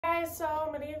guys, so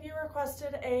many of you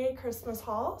requested a Christmas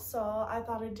haul, so I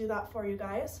thought I'd do that for you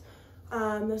guys.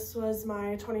 This was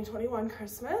my 2021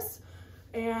 Christmas,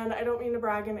 and I don't mean to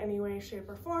brag in any way, shape,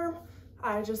 or form.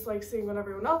 I just like seeing what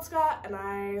everyone else got, and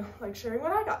I like sharing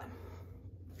what I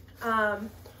got.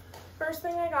 First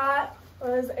thing I got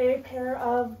was a pair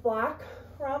of black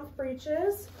romp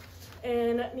breeches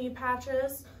and knee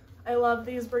patches. I love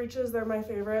these breeches, they're my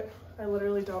favorite. I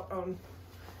literally don't own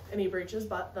any breeches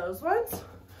but those ones.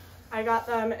 I got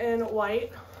them in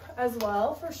white as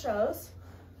well for shows,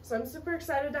 so I'm super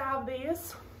excited to have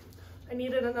these. I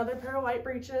needed another pair of white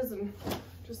breeches and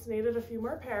just needed a few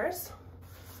more pairs.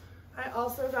 I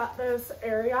also got this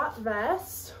Ariat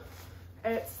vest.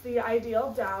 It's the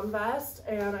Ideal down vest,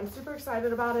 and I'm super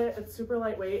excited about it. It's super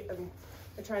lightweight, and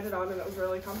I tried it on and it was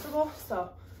really comfortable, so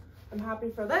I'm happy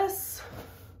for this.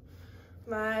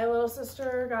 My little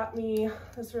sister got me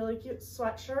this really cute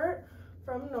sweatshirt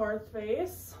from North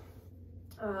Face.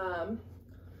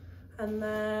 And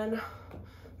then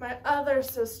my other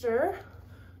sister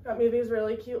got me these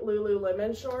really cute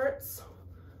Lululemon shorts.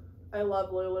 I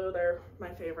love Lulu, they're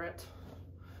my favorite.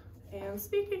 And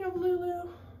speaking of Lulu,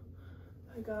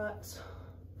 I got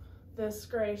this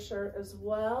gray shirt as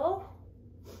well.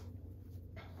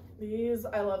 These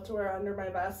I love to wear under my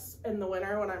vest in the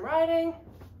winter when I'm riding.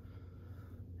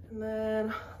 And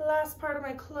then the last part of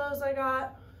my clothes I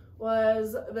got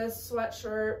was this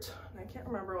sweatshirt. I can't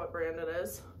remember what brand it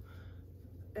is.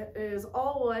 It is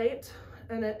all white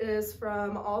and it is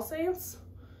from All Saints.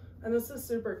 And this is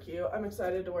super cute. I'm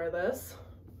excited to wear this.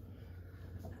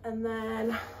 And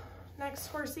then next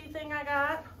horsey thing I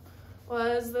got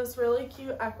was this really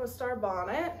cute Equestrian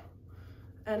bonnet.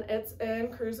 And it's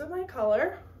in Cruise of My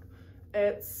Color.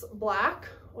 It's black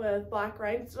with black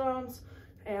rhinestones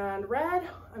and red.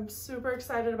 I'm super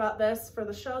excited about this for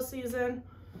the show season,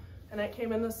 and it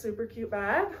came in this super cute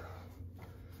bag.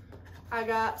 I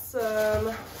got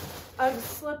some UGG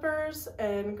slippers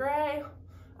in gray.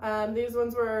 These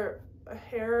ones were a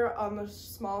hair on the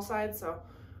small side, so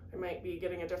I might be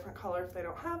getting a different color if they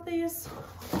don't have these.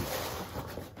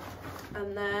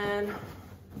 And then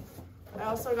I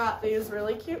also got these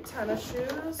really cute tennis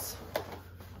shoes.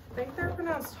 I think they're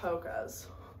pronounced Hokas.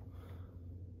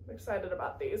 I'm excited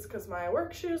about these because my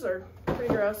work shoes are pretty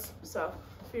gross, so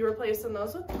I'll be replacing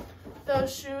those with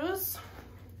those shoes.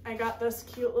 I got this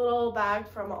cute little bag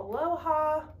from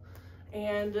Aloha,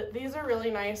 and these are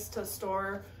really nice to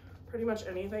store pretty much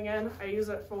anything in. I use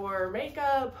it for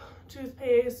makeup,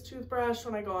 toothpaste, toothbrush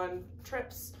when I go on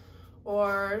trips,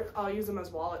 or I'll use them as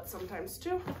wallets sometimes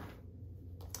too.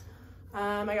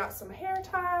 I got some hair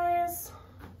ties,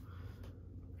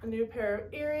 a new pair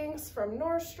of earrings from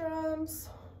Nordstrom's,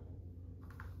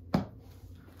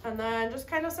 and then just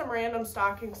kind of some random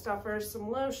stocking stuffers, some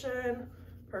lotion,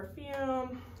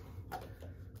 perfume.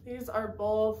 These are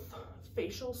both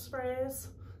facial sprays.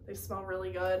 They smell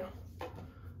really good.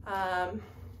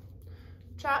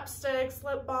 Chapsticks,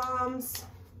 lip balms,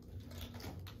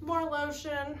 more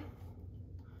lotion.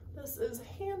 This is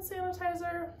hand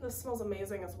sanitizer. This smells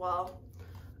amazing as well.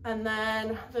 And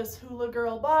then this Hula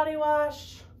Girl body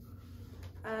wash,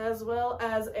 as well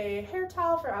as a hair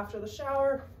towel for after the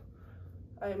shower.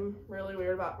 I'm really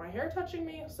weird about my hair touching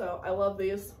me, so I love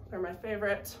these. They're my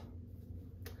favorite.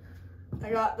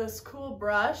 I got this cool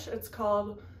brush. It's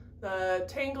called the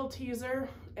Tangle Teaser,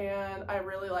 and I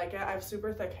really like it. I have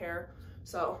super thick hair,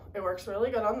 so it works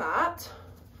really good on that.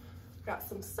 Got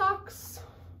some socks,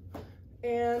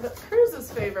 and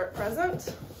Cruz's favorite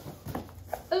present,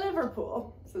 a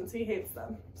Liverpool, since he hates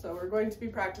them. So we're going to be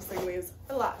practicing these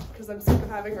a lot because I'm sick of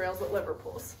having rails at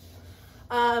Liverpools.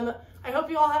 I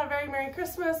hope you all had a very Merry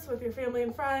Christmas with your family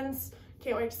and friends.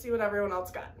 Can't wait to see what everyone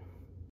else got.